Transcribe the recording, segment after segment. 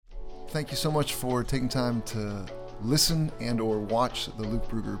thank you so much for taking time to listen and or watch the Luke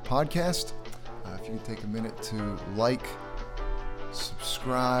Bruger podcast. If you could take a minute to like,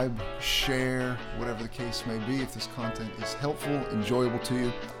 subscribe, share, whatever the case may be. If this content is helpful, enjoyable to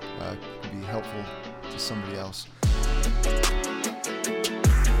you, it could be helpful to somebody else.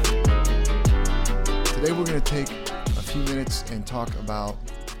 Today we're going to take a few minutes and talk about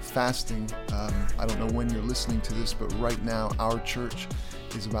fasting. I don't know when you're listening to this, but right now our church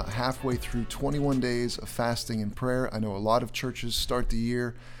is about halfway through 21 days of fasting and prayer. I know a lot of churches start the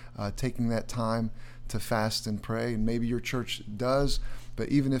year taking that time to fast and pray, and maybe your church does, but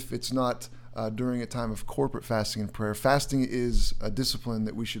even if it's not during a time of corporate fasting and prayer, fasting is a discipline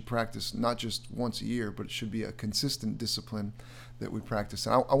that we should practice not just once a year, but it should be a consistent discipline that we practice.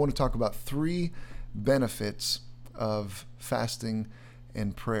 And I want to talk about 3 benefits of fasting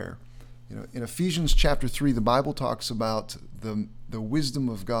and prayer. You know, in Ephesians chapter 3, the Bible talks about the wisdom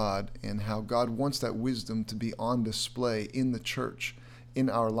of God and how God wants that wisdom to be on display in the church, in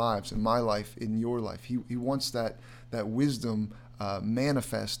our lives, in my life, in your life. He wants that wisdom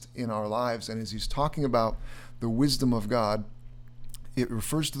manifest in our lives. And as he's talking about the wisdom of God, it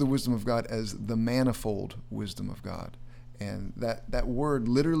refers to the wisdom of God as the manifold wisdom of God. And that word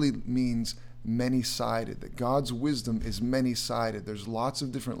literally means many-sided, that God's wisdom is many-sided. There's lots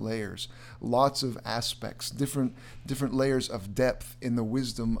of different layers, lots of aspects, different layers of depth in the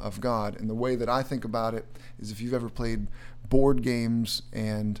wisdom of God. And the way that I think about it is, if you've ever played board games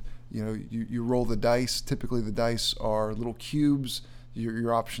and you roll the dice, typically the dice are little cubes.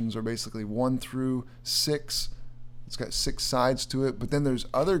 Your options are basically 1 through 6. It's got 6 sides to it. But then there's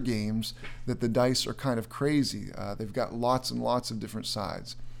other games that the dice are kind of crazy. They've got lots and lots of different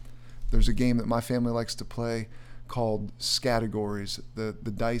sides. There's a game that my family likes to play called Scattergories. The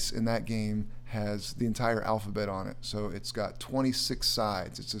dice in that game has the entire alphabet on it. So it's got 26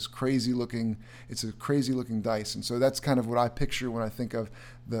 sides. It's a crazy looking dice. And so that's kind of what I picture when I think of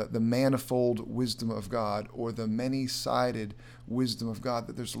the manifold wisdom of God, or the many-sided wisdom of God,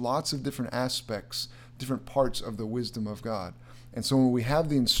 that there's lots of different aspects, different parts of the wisdom of God. And so when we have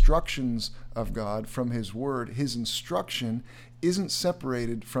the instructions of God from His Word, His instruction isn't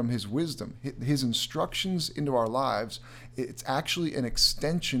separated from His wisdom. His instructions into our lives, it's actually an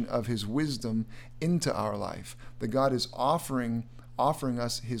extension of His wisdom into our life. That God is offering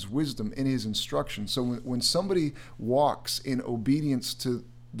us His wisdom in His instruction. So when somebody walks in obedience to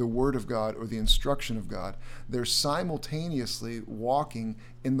the Word of God or the instruction of God, they're simultaneously walking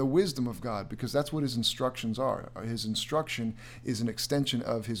in the wisdom of God, because that's what His instructions are. His instruction is an extension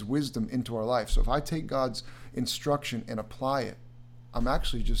of His wisdom into our life. So if I take God's instruction and apply it, I'm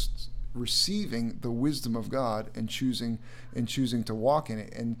actually just receiving the wisdom of God and choosing to walk in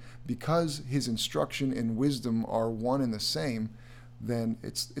it. And because His instruction and wisdom are one and the same, then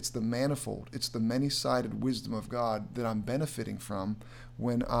it's the manifold, it's the many-sided wisdom of God that I'm benefiting from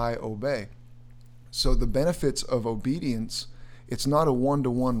when I obey. So the benefits of obedience, it's not a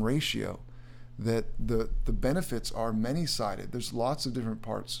 1-to-1 ratio, that the benefits are many-sided. There's lots of different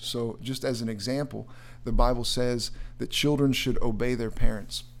parts. So just as an example, the Bible says that children should obey their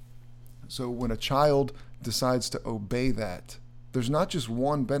parents. So when a child decides to obey that, there's not just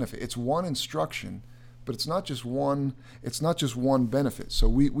one benefit. It's one instruction, but it's not just one benefit. So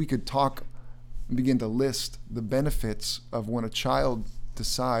we could begin to list the benefits of when a child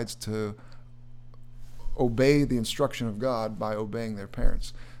decides to obey the instruction of God by obeying their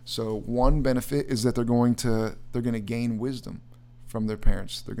parents. So one benefit is that they're going to gain wisdom from their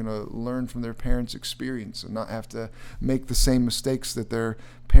parents. They're going to learn from their parents' experience and not have to make the same mistakes that their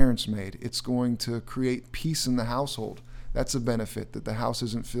parents made. It's going to create peace in the household. That's a benefit, that the house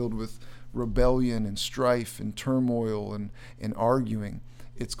isn't filled with rebellion and strife and turmoil and arguing.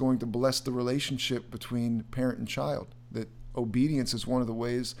 It's going to bless the relationship between parent and child. That obedience is one of the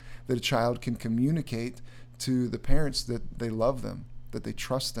ways that a child can communicate to the parents that they love them, that they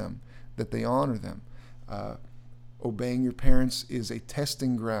trust them, that they honor them. Obeying your parents is a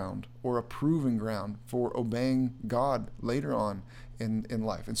testing ground or a proving ground for obeying God later on in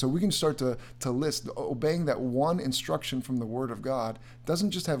life. And so we can start to list, obeying that one instruction from the Word of God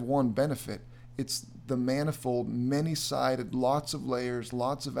doesn't just have one benefit. It's the manifold, many-sided, lots of layers,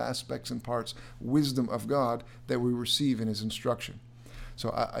 lots of aspects and parts, wisdom of God that we receive in His instruction.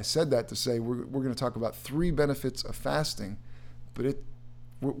 So I said that to say we're going to talk about 3 benefits of fasting, but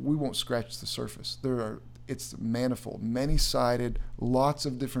we won't scratch the surface. It's manifold, many-sided, lots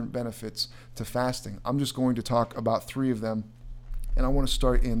of different benefits to fasting. I'm just going to talk about 3 of them. And I want to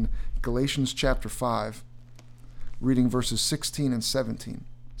start in Galatians chapter 5, reading verses 16 and 17.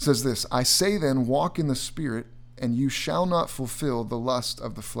 It says this, "I say then, walk in the Spirit, and you shall not fulfill the lust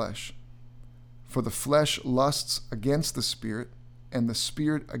of the flesh. For the flesh lusts against the Spirit, and the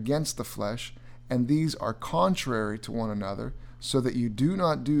Spirit against the flesh, and these are contrary to one another, so that you do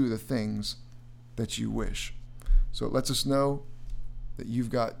not do the things that you wish. So it lets us know that you've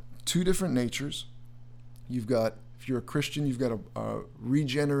got two different natures. You've got, if you're a Christian, you've got a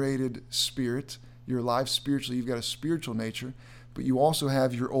regenerated spirit. You're alive spiritually. You've got a spiritual nature, but you also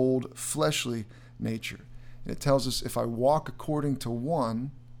have your old fleshly nature. And it tells us if I walk according to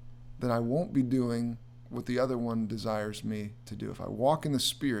one, then I won't be doing what the other one desires me to do. If I walk in the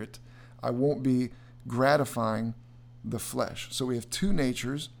Spirit, I won't be gratifying the flesh. So we have two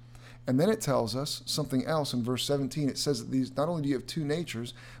natures. And then it tells us something else in verse 17. It says that these, not only do you have two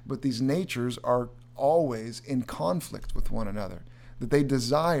natures, but these natures are always in conflict with one another, that they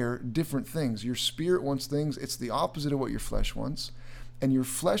desire different things. Your spirit wants things, it's the opposite of what your flesh wants. And your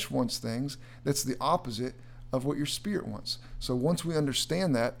flesh wants things, that's the opposite of what your spirit wants. So once we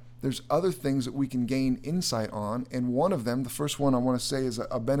understand that, there's other things that we can gain insight on. And one of them, the first one I want to say is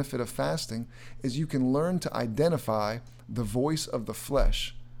a benefit of fasting, is you can learn to identify the voice of the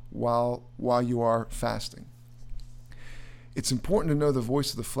flesh while you are fasting. It's important to know the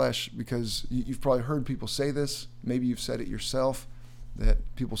voice of the flesh because you've probably heard people say this. Maybe you've said it yourself, that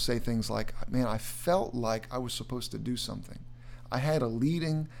people say things like, man, I felt like I was supposed to do something. I had a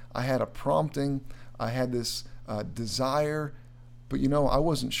leading, I had a prompting, I had this desire, but I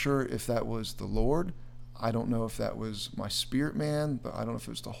wasn't sure if that was the Lord. I don't know if that was my spirit man. I don't know if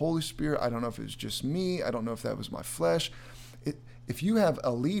it was the Holy Spirit. I don't know if it was just me. I don't know if that was my flesh. If you have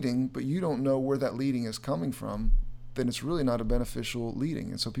a leading, but you don't know where that leading is coming from, then it's really not a beneficial leading.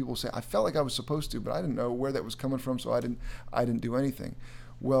 And so people say, I felt like I was supposed to, but I didn't know where that was coming from, so I didn't do anything.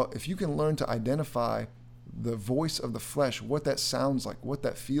 Well, if you can learn to identify the voice of the flesh, what that sounds like, what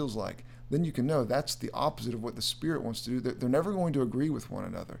that feels like, then you can know that's the opposite of what the Spirit wants to do. They're never going to agree with one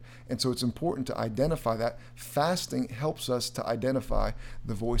another. And so it's important to identify that. Fasting helps us to identify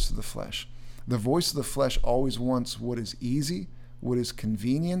the voice of the flesh. The voice of the flesh always wants what is easy, what is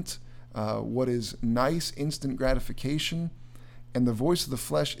convenient, what is nice, instant gratification. And the voice of the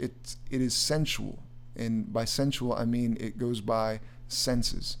flesh, it is sensual. And by sensual, I mean it goes by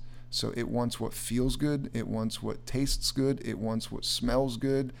senses. So it wants what feels good, it wants what tastes good, it wants what smells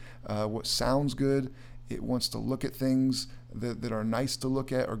good, what sounds good. It wants to look at things that are nice to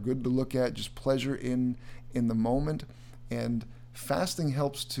look at or good to look at, just pleasure in the moment. And fasting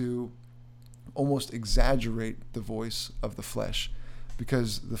helps to almost exaggerate the voice of the flesh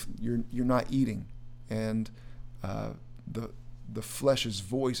because you're not eating, and the flesh's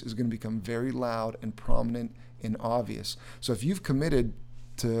voice is going to become very loud and prominent and obvious. So if you've committed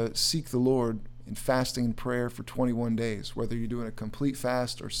to seek the Lord in fasting and prayer for 21 days, whether you're doing a complete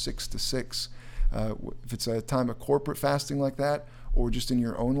fast or 6 to 6, if it's a time of corporate fasting like that, or just in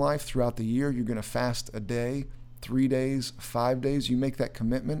your own life throughout the year, you're going to fast a day, 3 days, 5 days, you make that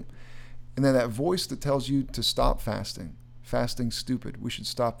commitment. And then that voice that tells you to stop fasting's stupid. We should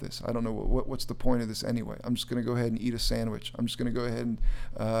stop this. I don't know what's the point of this anyway. I'm just going to go ahead and eat a sandwich. I'm just going to go ahead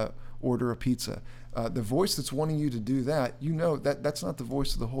and order a pizza. The voice that's wanting you to do that, that's not the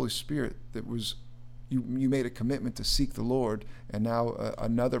voice of the Holy Spirit. That was you made a commitment to seek the Lord, and now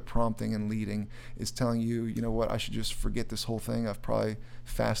another prompting and leading is telling you, you know what, I should just forget this whole thing. I've probably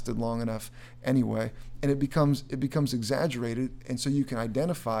fasted long enough anyway, and it becomes exaggerated, and so you can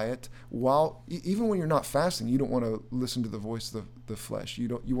identify it while even when you're not fasting. You don't want to listen to the voice of the flesh. You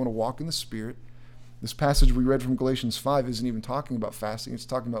want to walk in the Spirit. This passage we read from Galatians 5 isn't even talking about fasting. It's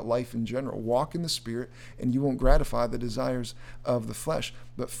talking about life in general. Walk in the Spirit, and you won't gratify the desires of the flesh.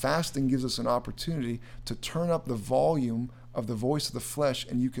 But fasting gives us an opportunity to turn up the volume of the voice of the flesh,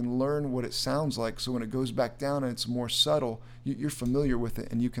 and you can learn what it sounds like. So when it goes back down and it's more subtle, you're familiar with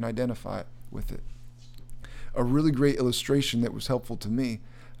it, and you can identify it with it. A really great illustration that was helpful to me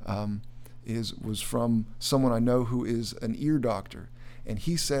was from someone I know who is an ear doctor. And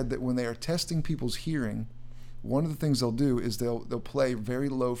he said that when they are testing people's hearing, one of the things they'll do is they'll play very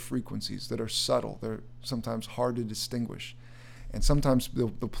low frequencies that are subtle. They're sometimes hard to distinguish. And sometimes they'll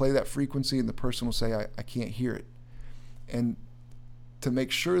play that frequency and the person will say, I can't hear it. And to make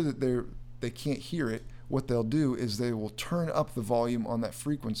sure that they can't hear it, what they'll do is they will turn up the volume on that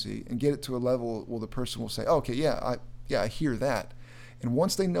frequency and get it to a level where the person will say, oh, okay, I hear that. And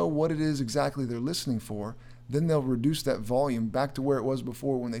once they know what it is exactly they're listening for, then they'll reduce that volume back to where it was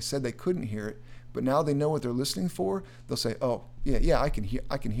before when they said they couldn't hear it. But now they know what they're listening for. They'll say, "Oh, yeah, I can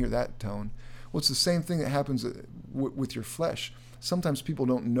hear that tone." Well, it's the same thing that happens with your flesh. Sometimes people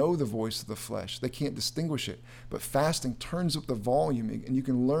don't know the voice of the flesh. They can't distinguish it. But fasting turns up the volume, and you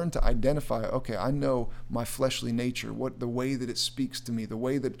can learn to identify, okay, I know my fleshly nature, the way that it speaks to me, the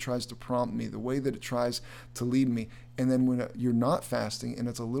way that it tries to prompt me, the way that it tries to lead me. And then when you're not fasting and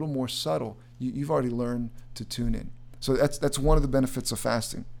it's a little more subtle, you've already learned to tune in. So that's one of the benefits of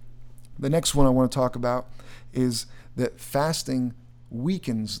fasting. The next one I want to talk about is that fasting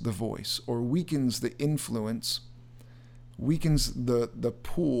weakens the voice, or weakens the influence, weakens the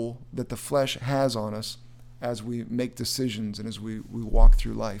pull that the flesh has on us as we make decisions and as we walk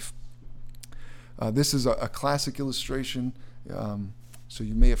through life. This is a classic illustration, so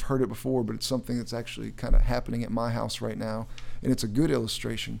you may have heard it before, but it's something that's actually kind of happening at my house right now, and it's a good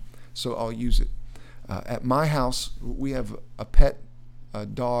illustration, so I'll use it. At my house, we have a pet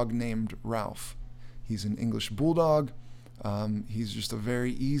dog named Ralph. He's an English bulldog. He's just a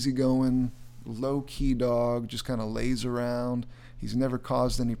very easygoing, low-key dog, just kind of lays around. He's never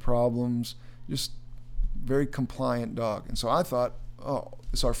caused any problems, just very compliant dog. And so I thought, oh,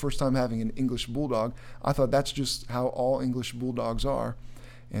 it's our first time having an English bulldog. I thought that's just how all English bulldogs are.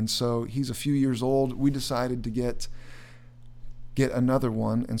 And so he's a few years old. We decided to get another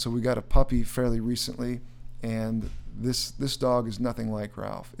one, and so we got a puppy fairly recently, and this dog is nothing like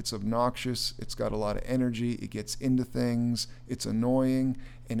Ralph. It's obnoxious, it's got a lot of energy, it gets into things, it's annoying,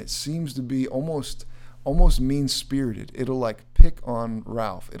 and it seems to be almost mean-spirited. It'll like pick on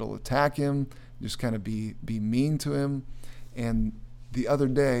Ralph. It'll attack him, just kind of be mean to him. And the other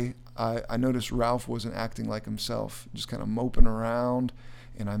day, I noticed Ralph wasn't acting like himself, just kind of moping around.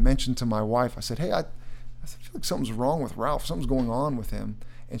 And I mentioned to my wife, I said, hey, I feel like something's wrong with Ralph. Something's going on with him.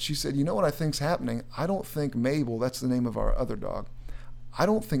 And she said, you know what I think's happening? I don't think Mabel, that's the name of our other dog, I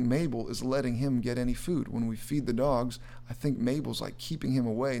don't think Mabel is letting him get any food. When we feed the dogs, I think Mabel's like keeping him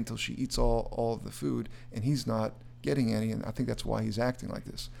away until she eats all of the food, and he's not getting any, and I think that's why he's acting like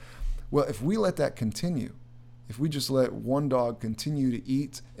this. Well, if we let that continue, if we just let one dog continue to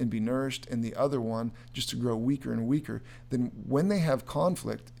eat and be nourished and the other one just to grow weaker and weaker, then when they have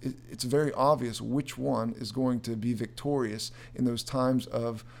conflict, it's very obvious which one is going to be victorious in those times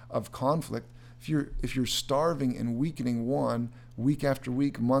of conflict. If you're starving and weakening one week after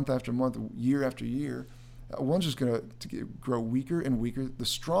week, month after month, year after year, one's just going to grow weaker and weaker. The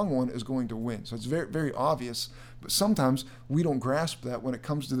strong one is going to win. So it's very, very obvious. But sometimes we don't grasp that when it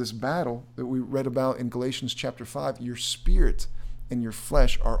comes to this battle that we read about in Galatians chapter 5. Your spirit and your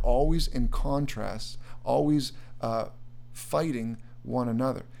flesh are always in contrast, always fighting one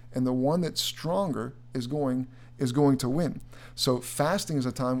another. And the one that's stronger is going to win. So fasting is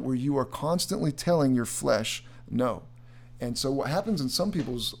a time where you are constantly telling your flesh no. And so what happens in some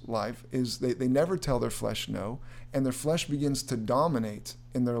people's life is they never tell their flesh no, and their flesh begins to dominate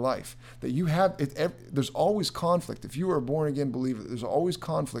in their life. There's always conflict. If you are a born-again believer, there's always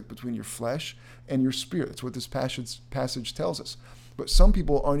conflict between your flesh and your spirit. That's what this passage tells us. But some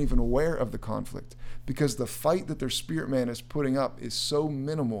people aren't even aware of the conflict because the fight that their spirit man is putting up is so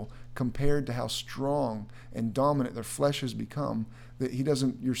minimal compared to how strong and dominant their flesh has become that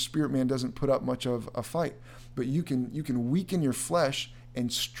your spirit man doesn't put up much of a fight. But you can weaken your flesh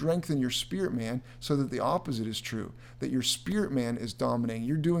and strengthen your spirit man so that the opposite is true, that your spirit man is dominating.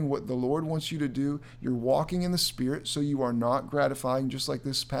 You're doing what the Lord wants you to do. You're walking in the spirit, so you are not gratifying, just like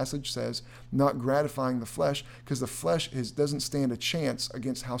this passage says, not gratifying the flesh, because the flesh doesn't stand a chance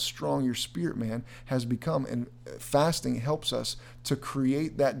against how strong your spirit man has become. And fasting helps us to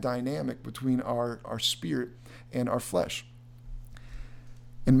create that dynamic between our spirit and our flesh.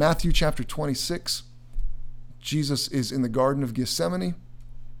 In Matthew chapter 26, Jesus is in the Garden of Gethsemane.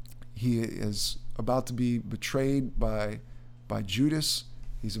 He is about to be betrayed by Judas.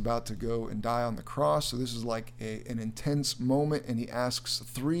 He's about to go and die on the cross. So this is like an intense moment, and he asks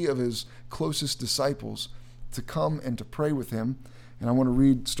 3 of his closest disciples to come and to pray with him. And I want to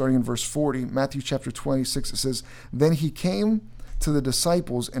read starting in verse 40, Matthew chapter 26. It says, "Then he came to the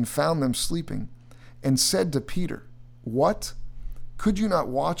disciples and found them sleeping, and said to Peter, 'What? Could you not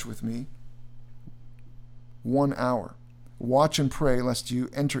watch with me 1 hour? Watch and pray lest you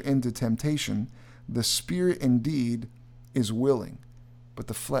enter into temptation. The spirit indeed is willing, but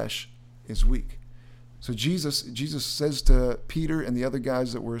the flesh is weak.'" So Jesus says to Peter and the other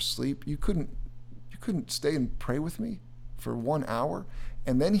guys that were asleep, you couldn't stay and pray with me for 1 hour?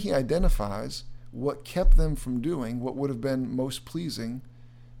 And then he identifies what kept them from doing what would have been most pleasing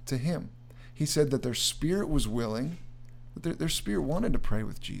to him. He said that their spirit was willing, that their spirit wanted to pray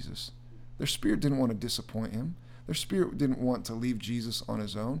with Jesus. Their spirit didn't want to disappoint him. Their spirit didn't want to leave Jesus on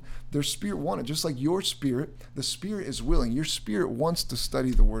his own. Their spirit wanted, just like your spirit, the spirit is willing. Your spirit wants to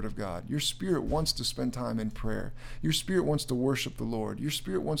study the Word of God. Your spirit wants to spend time in prayer. Your spirit wants to worship the Lord. Your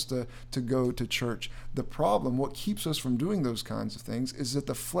spirit wants to go to church. The problem, what keeps us from doing those kinds of things, is that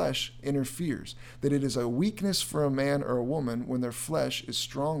the flesh interferes. That it is a weakness for a man or a woman when their flesh is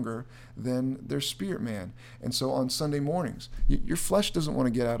stronger than their spirit man. And so on Sunday mornings, your flesh doesn't want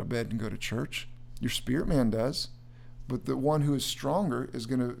to get out of bed and go to church. Your spirit man does. But the one who is stronger is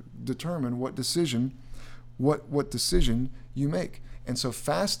going to determine what decision you make. And so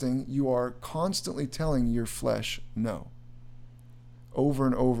fasting, you are constantly telling your flesh no. Over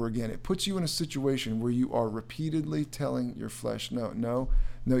and over again. It puts you in a situation where you are repeatedly telling your flesh no,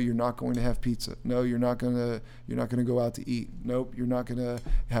 you're not going to have pizza. No, you're not going to go out to eat. Nope, you're not going to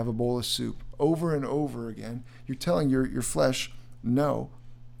have a bowl of soup. Over and over again, you're telling your flesh no.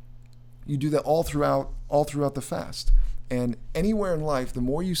 You do that all throughout the fast. And anywhere in life, the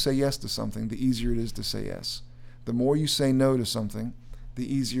more you say yes to something, the easier it is to say yes. The more you say no to something,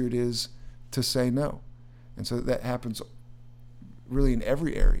 the easier it is to say no. And so that happens really in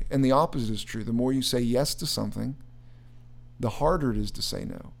every area. And the opposite is true. The more you say yes to something, the harder it is to say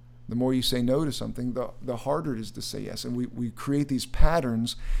no. The more you say no to something, the harder it is to say yes. And we create these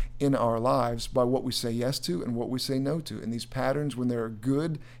patterns in our lives by what we say yes to and what we say no to. And these patterns, when they're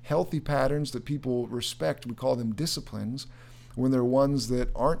good, healthy patterns that people respect, we call them disciplines. When they're ones that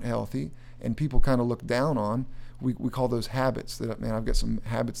aren't healthy and people kind of look down on, we call those habits. That, man, I've got some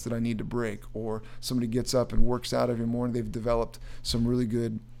habits that I need to break. Or somebody gets up and works out every morning. They've developed some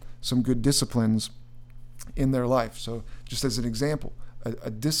good disciplines in their life. So just as an example,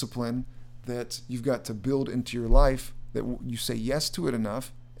 a discipline that you've got to build into your life, that you say yes to it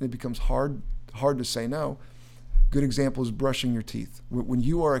enough and it becomes hard to say no. Good example is brushing your teeth. When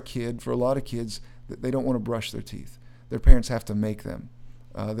you are a kid, for a lot of kids, they don't want to brush their teeth. Their parents have to make them.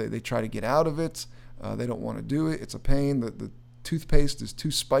 They try to get out of it. They don't want to do it. It's a pain. The toothpaste is too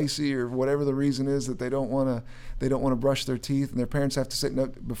spicy, or whatever the reason is that they don't want to brush their teeth, and their parents have to say, no,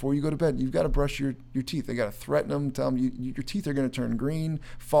 before you go to bed, you've got to brush your teeth. They got to threaten them, tell them your teeth are going to turn green,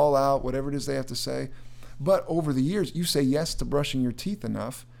 fall out, whatever it is they have to say. But over the years, you say yes to brushing your teeth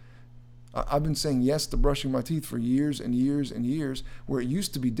enough. I've been saying yes to brushing my teeth for years and years and years, where it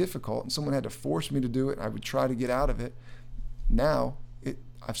used to be difficult and someone had to force me to do it. I would try to get out of it. Now,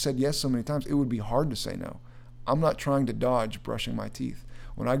 I've said yes so many times, it would be hard to say no. I'm not trying to dodge brushing my teeth.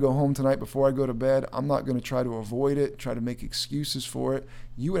 When I go home tonight before I go to bed, I'm not going to try to avoid it, try to make excuses for it.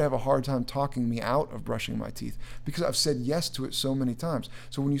 You would have a hard time talking me out of brushing my teeth because I've said yes to it so many times.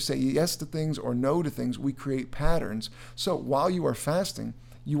 So when you say yes to things or no to things, we create patterns. So while you are fasting,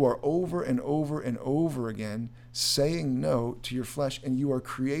 you are over and over and over again saying no to your flesh, and you are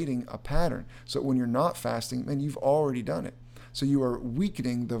creating a pattern. So when you're not fasting, man, you've already done it. So you are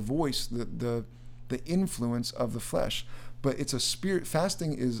weakening the voice, the influence of the flesh. But it's a spirit.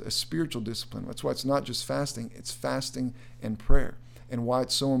 Fasting is a spiritual discipline. That's why it's not just fasting, it's fasting and prayer. And why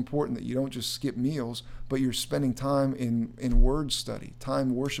it's so important that you don't just skip meals, but you're spending time in word study,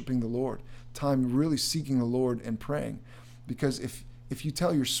 time worshiping the Lord, time really seeking the Lord and praying. Because if you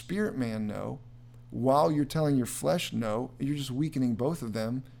tell your spirit man no, while you're telling your flesh no, you're just weakening both of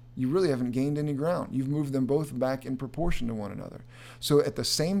them. You really haven't gained any ground. You've moved them both back in proportion to one another. So at the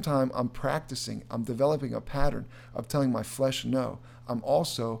same time, I'm developing a pattern of telling my flesh no. I'm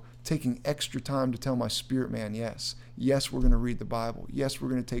also taking extra time to tell my spirit man yes. Yes, we're going to read the Bible. Yes, we're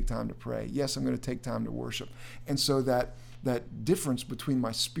going to take time to pray. Yes, I'm going to take time to worship. And so that difference between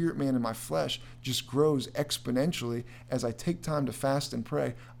my spirit man and my flesh just grows exponentially as I take time to fast and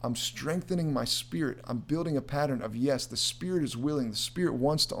pray. I'm strengthening my spirit. I'm building a pattern of yes, the spirit is willing. The spirit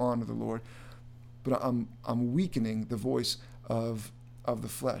wants to honor the Lord, but I'm weakening the voice of the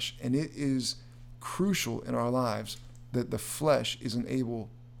flesh. And it is crucial in our lives that the flesh isn't able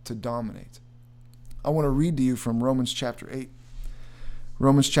to dominate. I want to read to you from Romans chapter 8.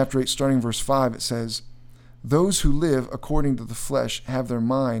 Romans chapter 8, starting verse 5, it says, "Those who live according to the flesh have their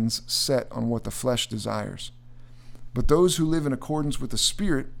minds set on what the flesh desires. But those who live in accordance with the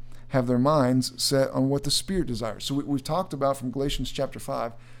Spirit have their minds set on what the Spirit desires." So we've talked about from Galatians chapter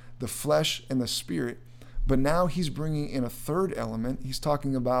 5, the flesh and the Spirit. But now he's bringing in a third element. He's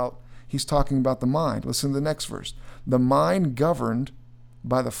talking about the mind. Listen to the next verse. "The mind governed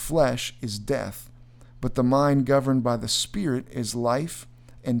by the flesh is death, but the mind governed by the Spirit is life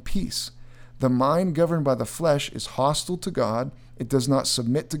and peace. The mind governed by the flesh is hostile to God. It does not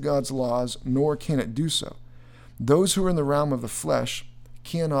submit to God's laws, nor can it do so. Those who are in the realm of the flesh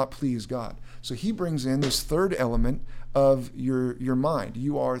cannot please God." So he brings in this third element of your mind.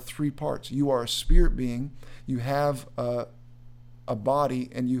 You are three parts. You are a spirit being, you have a body,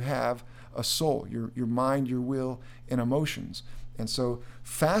 and you have a soul, your mind, your will, and emotions. And so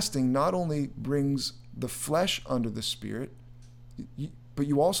fasting not only brings the flesh under the spirit, but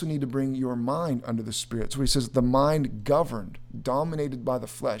you also need to bring your mind under the spirit. So he says the mind governed, dominated by the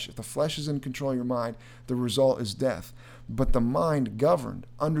flesh. If the flesh is in control of your mind, the result is death. But the mind governed,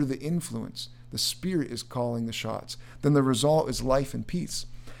 under the influence, the spirit is calling the shots, then the result is life and peace.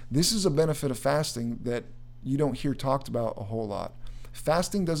 This is a benefit of fasting that you don't hear talked about a whole lot.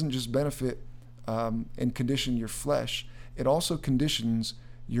 Fasting doesn't just benefit and condition your flesh, it also conditions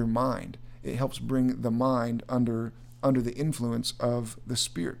your mind. It helps bring the mind under the influence of the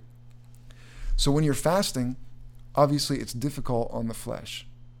spirit. So when you're fasting, obviously it's difficult on the flesh.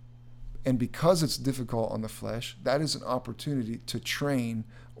 And because it's difficult on the flesh, that is an opportunity to train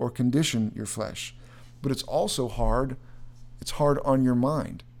or condition your flesh. But it's also hard. It's hard on your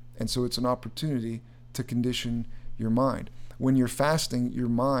mind. And so it's an opportunity to condition your mind. When you're fasting, your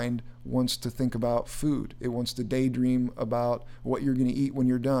mind wants to think about food. It wants to daydream about what you're going to eat when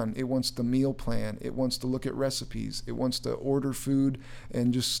you're done. It wants to meal plan. It wants to look at recipes. It wants to order food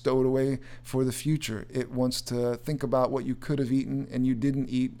and just stow it away for the future. It wants to think about what you could have eaten and you didn't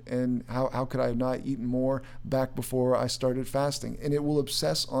eat, and how could I have not eaten more back before I started fasting. And it will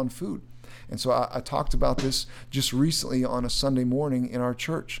obsess on food. And so I talked about this just recently on a Sunday morning in our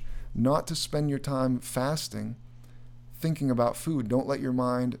church. Not to spend your time fasting thinking about food. Don't let your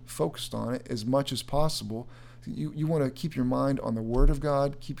mind focused on it as much as possible. You want to keep your mind on the Word of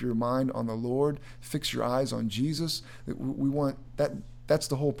God, keep your mind on the Lord, fix your eyes on Jesus. We want that. That's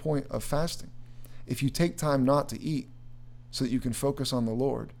the whole point of fasting. If you take time not to eat so that you can focus on the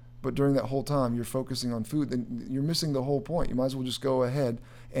Lord, but during that whole time you're focusing on food, then you're missing the whole point. You might as well just go ahead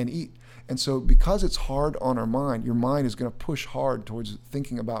and eat. And so because it's hard on our mind, your mind is going to push hard towards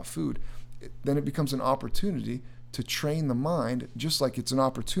thinking about food. Then it becomes an opportunity to train the mind, just like it's an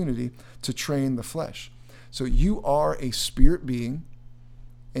opportunity to train the flesh. So you are a spirit being,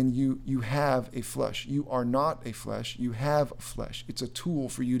 and you have a flesh. You are not a flesh. You have a flesh. It's a tool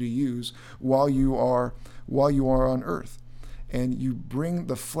for you to use while you are on earth. And you bring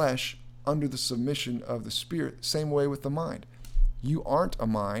the flesh under the submission of the spirit. Same way with the mind. You aren't a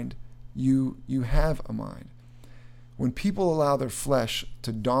mind. You have a mind. When people allow their flesh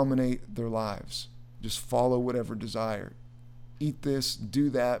to dominate their lives, just follow whatever desire, eat this,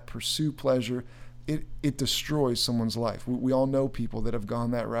 do that, pursue pleasure, it destroys someone's life. We all know people that have gone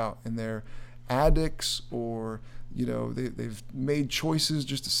that route, and they're addicts, or they've made choices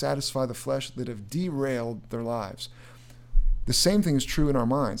just to satisfy the flesh that have derailed their lives. The same thing is true in our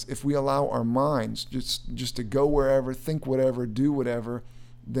minds. If we allow our minds just to go wherever, think whatever, do whatever,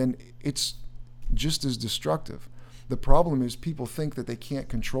 then it's just as destructive. The problem is people think that they can't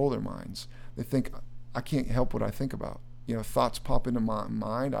control their minds. They think, I can't help what I think about. Thoughts pop into my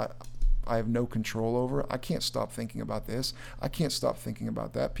mind. I have no control over. I can't stop thinking about this. I can't stop thinking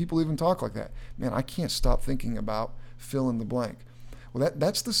about that. People even talk like that. Man, I can't stop thinking about fill in the blank. Well,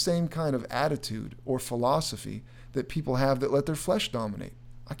 that's the same kind of attitude or philosophy that people have that let their flesh dominate.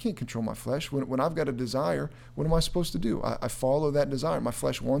 I can't control my flesh. When I've got a desire, what am I supposed to do? I follow that desire. My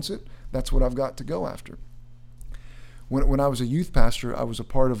flesh wants it. That's what I've got to go after. When I was a youth pastor, I was a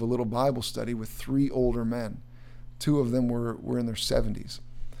part of a little Bible study with 3 older men. 2 of them were in their 70s.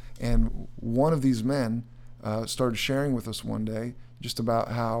 And one of these men started sharing with us one day just about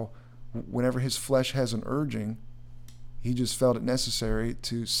how whenever his flesh has an urging, he just felt it necessary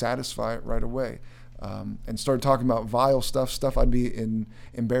to satisfy it right away. And started talking about vile stuff I'd be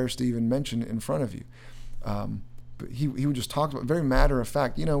embarrassed to even mention in front of you. But he would just talk about, very matter of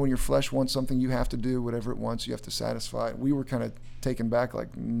fact, when your flesh wants something, you have to do whatever it wants, you have to satisfy it. We were kind of taken back,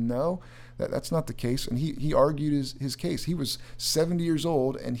 like, no, that's not the case. And he argued his case. He was 70 years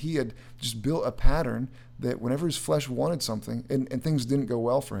old, and he had just built a pattern that whenever his flesh wanted something, and things didn't go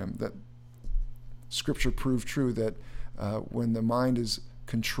well for him, that Scripture proved true, that when the mind is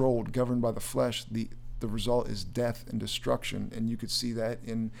controlled, governed by the flesh, the result is death and destruction. And you could see that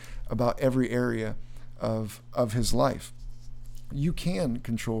in about every area of his life. You can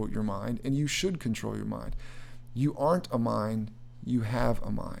control your mind, and you should control your mind. You aren't a mind, you have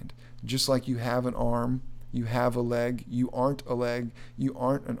a mind. Just like you have an arm, you have a leg. You aren't a leg, you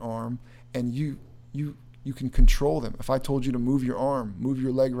aren't an arm, and you can control them. If I told you to move your arm, move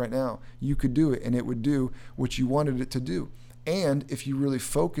your leg right now, you could do it, and it would do what you wanted it to do. And if you really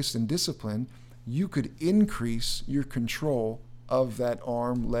focused and disciplined, you could increase your control of that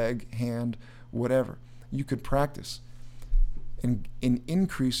arm, leg, hand, whatever. You could practice and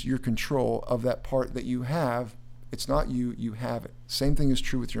increase your control of that part that you have It's not you, you have it. Same thing is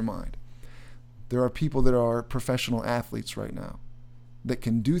true with your mind. There are people that are professional athletes right now that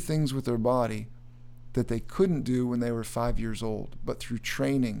can do things with their body that they couldn't do when they were 5 years old, but through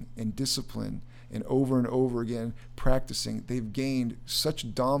training and discipline and over again practicing, they've gained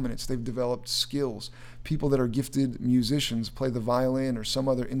such dominance. They've developed skills. People that are gifted musicians play the violin or some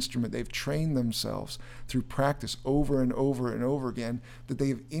other instrument. They've trained themselves through practice over and over again, that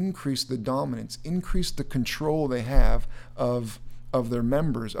they've increased the dominance, increased the control they have of their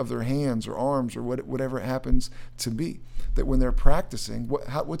members, of their hands or arms or whatever it happens to be. That when they're practicing,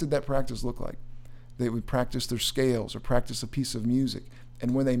 what did that practice look like? They would practice their scales or practice a piece of music.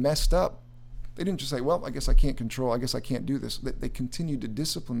 And when they messed up, they didn't just say, well, I guess I can't control, I guess I can't do this. They continued to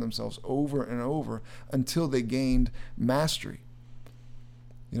discipline themselves over and over until they gained mastery.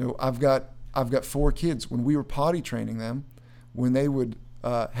 You know, I've got 4 kids. When we were potty training them, when they would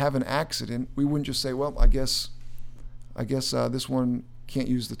have an accident, we wouldn't just say, well, I guess this one can't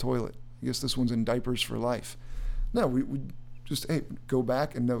use the toilet. I guess this one's in diapers for life. No, we just, hey, go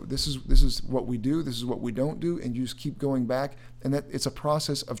back and know this is what we do, this is what we don't do, and you just keep going back. And that it's a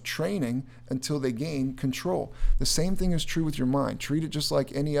process of training until they gain control. The same thing is true with your mind. Treat it just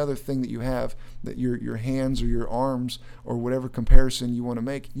like any other thing that you have, that your hands or your arms or whatever comparison you want to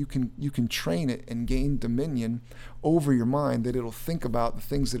make, you can train it and gain dominion over your mind, that it'll think about the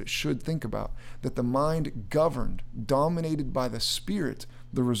things that it should think about. That the mind governed, dominated by the Spirit,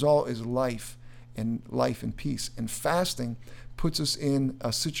 the result is life and peace. And fasting puts us in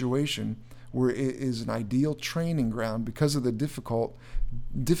a situation where it is an ideal training ground because of the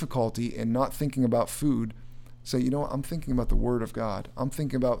difficulty in not thinking about food. Say, you know what, I'm thinking about the Word of God. I'm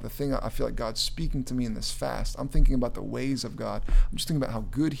thinking about the thing I feel like God's speaking to me in this fast. I'm thinking about the ways of God. I'm just thinking about how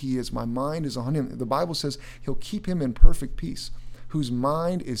good He is. My mind is on Him. The Bible says He'll keep him in perfect peace, whose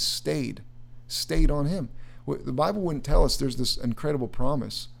mind is stayed on Him. The Bible wouldn't tell us there's this incredible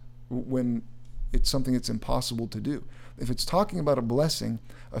promise when it's something that's impossible to do. If it's talking about a blessing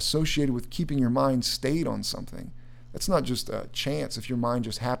associated with keeping your mind stayed on something, that's not just a chance if your mind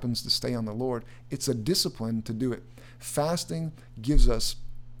just happens to stay on the Lord. It's a discipline to do it. Fasting gives us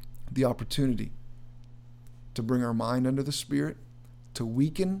the opportunity to bring our mind under the Spirit, to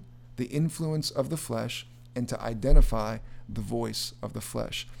weaken the influence of the flesh, and to identify the voice of the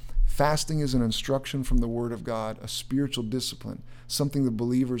flesh. Fasting is an instruction from the Word of God, a spiritual discipline, something the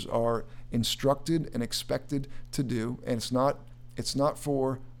believers are instructed and expected to do. And it's not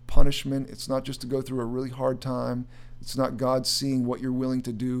for punishment. It's not just to go through a really hard time. It's not God seeing what you're willing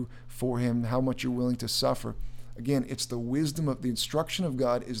to do for Him, how much you're willing to suffer. Again, it's the instruction of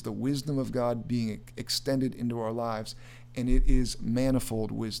God is the wisdom of God being extended into our lives. And it is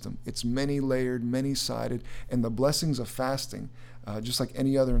manifold wisdom. It's many-layered, many-sided, and the blessings of fasting, just like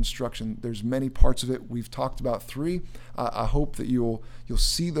any other instruction, there's many parts of it. We've talked about 3. I hope that you'll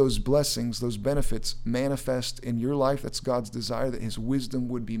see those blessings, those benefits manifest in your life. That's God's desire, that His wisdom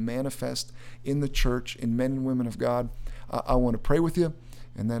would be manifest in the church, in men and women of God. I want to pray with you,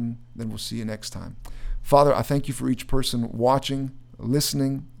 and then we'll see you next time. Father, I thank You for each person watching,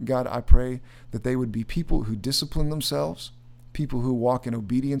 listening. God, I pray that they would be people who discipline themselves, people who walk in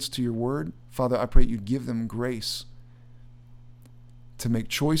obedience to Your word. Father, I pray You'd give them grace to make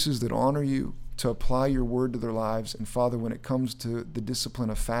choices that honor You, to apply Your word to their lives. And Father, when it comes to the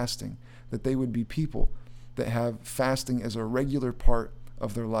discipline of fasting, that they would be people that have fasting as a regular part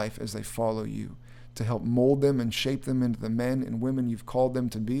of their life as they follow You, to help mold them and shape them into the men and women You've called them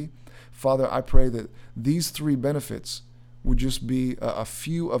to be. Father, I pray that these 3 benefits would just be a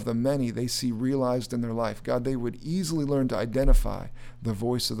few of the many they see realized in their life. God, they would easily learn to identify the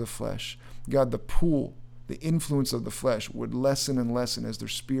voice of the flesh. God, the influence of the flesh would lessen and lessen as their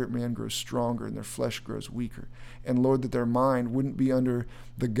spirit man grows stronger and their flesh grows weaker. And Lord, that their mind wouldn't be under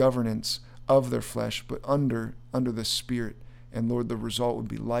the governance of their flesh, but under the Spirit. And Lord, the result would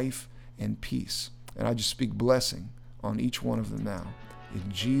be life and peace. And I just speak blessing on each one of them now.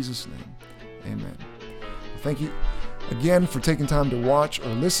 In Jesus' name, amen. Thank you again for taking time to watch or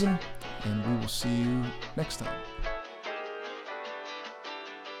listen, and we will see you next time.